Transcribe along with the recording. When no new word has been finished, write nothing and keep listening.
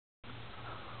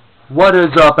What is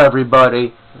up,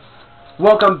 everybody?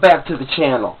 Welcome back to the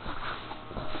channel.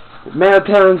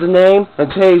 Manitown's the name,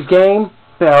 and today's game,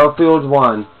 Battlefield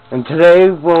 1. And today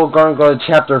we're going to go to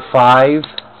Chapter 5.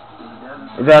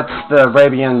 That's the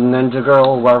Arabian Ninja Girl,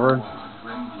 or whatever.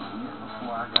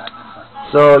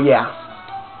 So, yeah.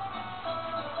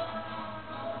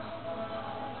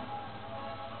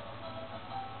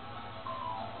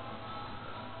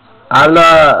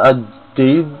 Ala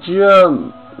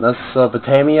Adidja,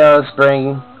 Mesopotamia,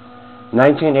 Spring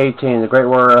 1918, the Great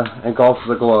War engulfs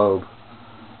the globe.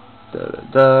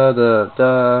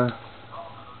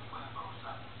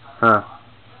 Huh.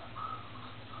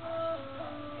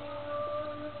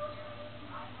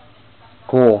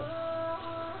 Cool.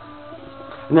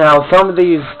 Now, some of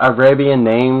these Arabian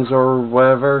names or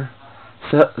whatever,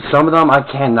 some of them I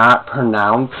cannot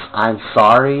pronounce. I'm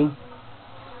sorry.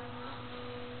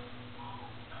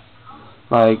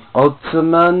 Like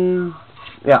Ottoman,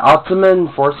 yeah,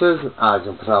 Ottoman forces. I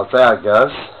can pronounce that, I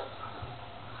guess.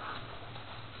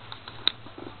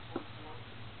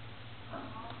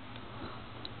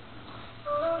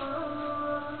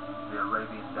 The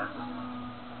Arabian Desert,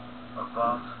 a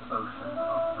vast ocean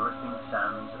of dripping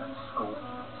sand and scorched,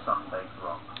 sun-baked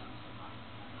rock.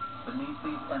 Beneath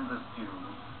these endless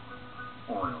dunes,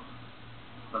 oil,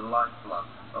 the lifeblood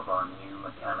of our new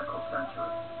mechanical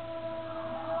century.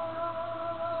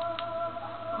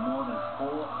 For more than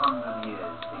 400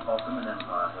 years, the Ottoman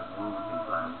Empire has ruled these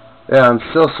lands. Yeah, I'm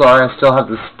still sorry. I still have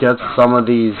to skip some of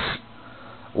these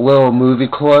little movie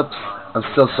clips. I'm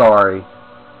still sorry.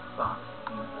 But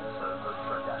you also look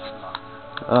for a dash of luck.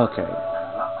 Okay. And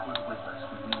luck was with us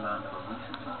when we learned of a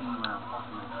recently being-around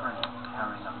Ottoman train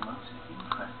carrying a most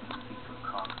interesting piece of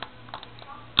cargo.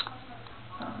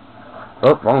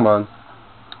 Oh, wrong one.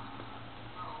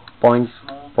 Boink,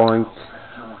 boink,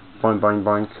 boink, boink,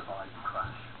 boink.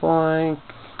 Boink,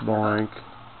 boink.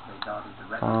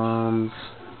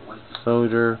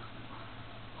 Soldier,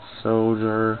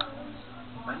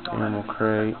 animal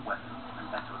crate,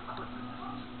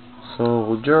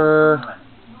 soldier,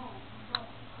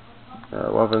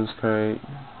 weapons crate,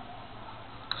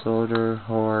 soldier,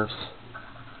 horse,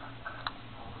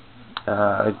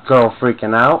 girl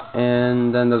freaking out,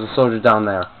 and then there's a soldier down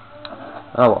there.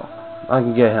 Oh well, I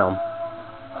can get him.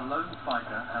 A lone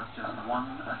fighter has just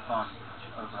one advantage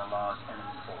over a large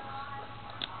enemy force.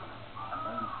 A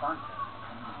lone fighter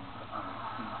can move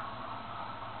unseen.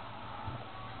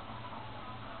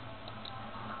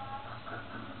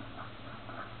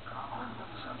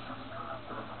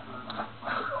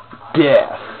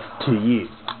 Death to you.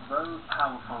 Though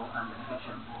powerful and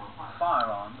efficient,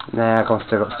 firearms. Nah, I'm gonna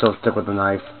still stick with the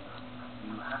knife.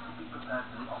 You have to be prepared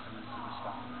for the Ottomans to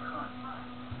respond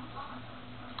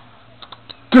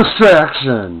in kind.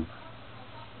 Distraction!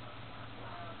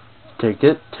 Take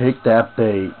it, take that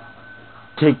bait.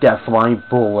 Take that flying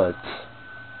bullet.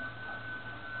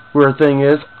 Weird thing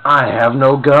is, I have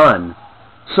no gun.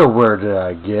 So where did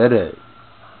I get it?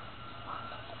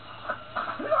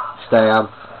 Stab.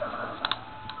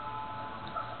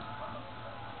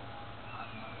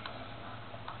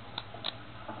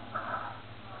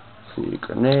 See,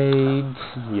 grenades,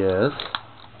 yes.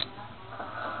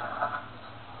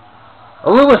 A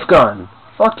Lewis gun!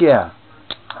 Fuck yeah.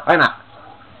 Why not?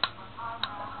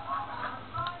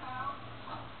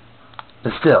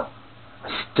 But still,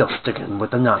 I'm still sticking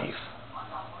with the knife.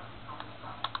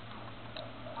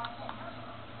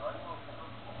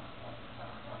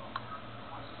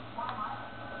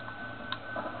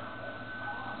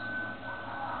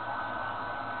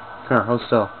 Come here, hold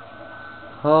still.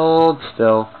 Hold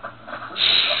still.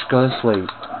 Shh, go to sleep.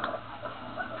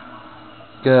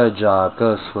 Good job,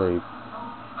 go to sleep.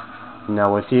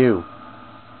 Now with you.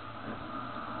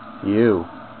 You.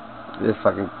 If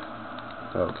I can...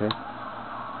 Okay.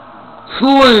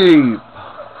 Sleep!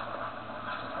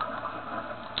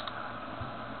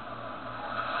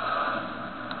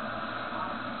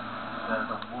 There's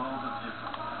a world of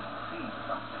difference between seeing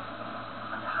something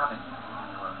and having it in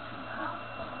your own two hands.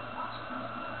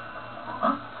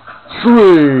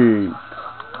 Sleep!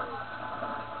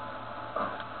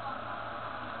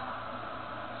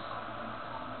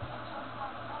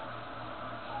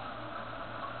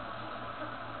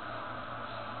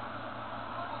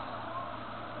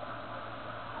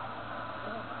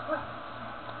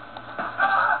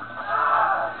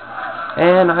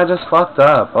 And I just fucked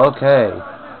up. Okay.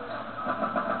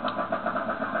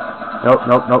 Nope,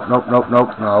 nope, nope, nope, nope, nope,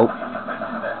 nope.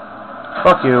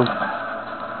 Fuck you.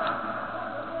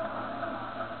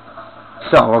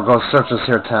 So, we'll go search this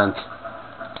here tent.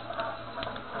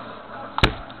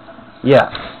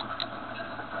 Yes.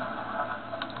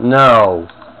 No.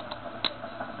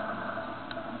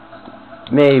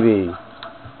 Maybe.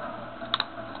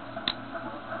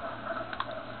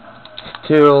 It's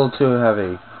too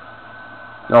heavy.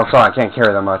 No, sorry, I can't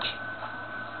carry that much.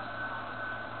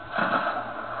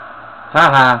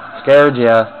 Haha, scared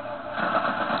ya.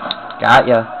 Got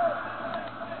ya.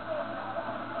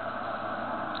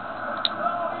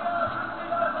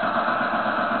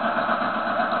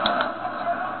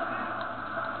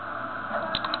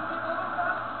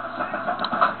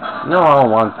 No, I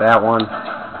don't want that one.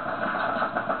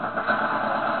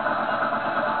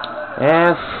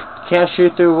 And can't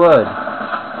shoot through wood.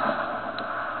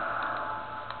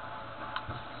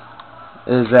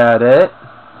 Is that it?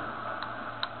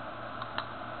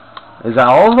 Is that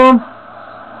all of them?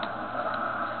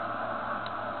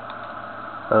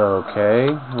 Okay,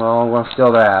 well, I'm gonna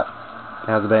steal that.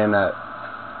 How's the bayonet?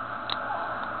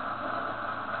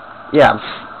 Yeah.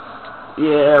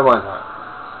 Yeah, why not?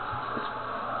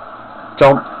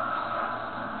 Jump.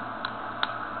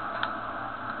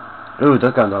 Ooh,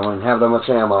 that gun don't even have that much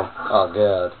ammo. Oh,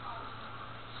 God.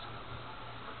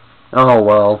 Oh,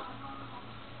 well.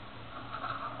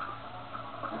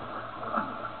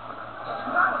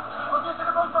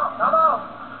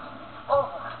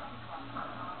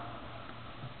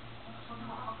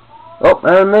 Oh,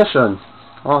 and mission.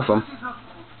 Awesome.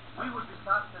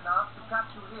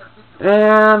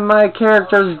 And my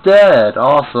character's dead.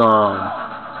 Awesome.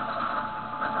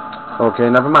 Okay,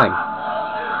 never mind.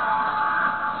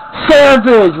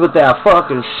 Savage with that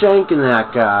fucking shanking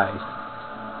that guy.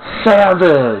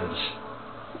 Savage.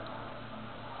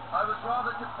 I was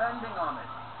rather depending on it.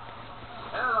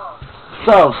 Hello.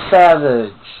 So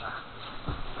savage.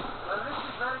 Well, this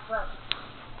is very pleasant.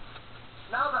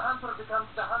 Now the hunter becomes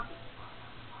the hunted.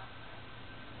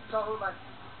 So who am I?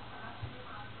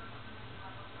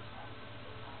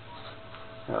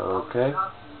 Okay.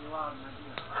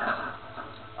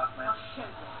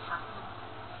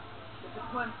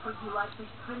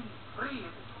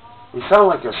 You sound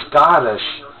like you're Scottish.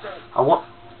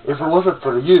 If it wasn't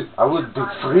for you, I would be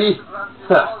free.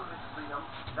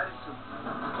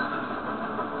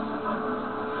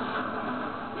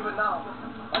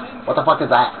 What the fuck is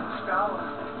that?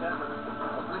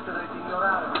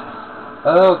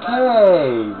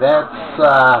 Okay, that's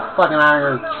fucking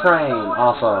Iron Train.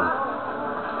 Awesome.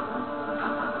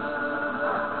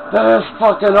 That is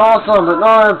fucking awesome, an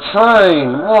Iron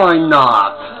Train. Why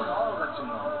not?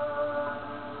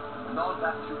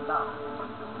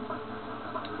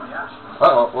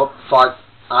 Uh-oh, whoops, sorry.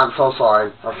 I'm so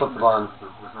sorry. I flipped the button.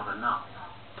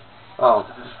 Oh,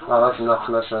 that's the next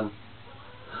mission.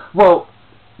 Well,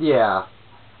 yeah.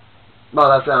 Well,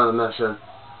 that's the end of the mission.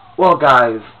 Well,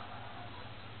 guys,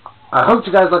 I hope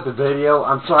you guys liked the video.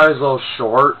 I'm sorry it's a little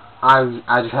short. I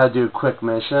just had to do a quick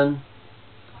mission.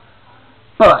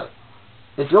 But,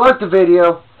 if you liked the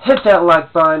video, hit that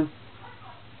like button.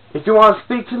 If you want to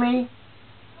speak to me,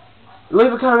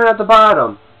 leave a comment at the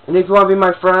bottom. And if you want to be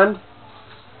my friend,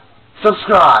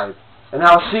 subscribe. And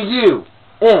I'll see you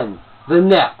in the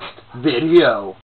next video.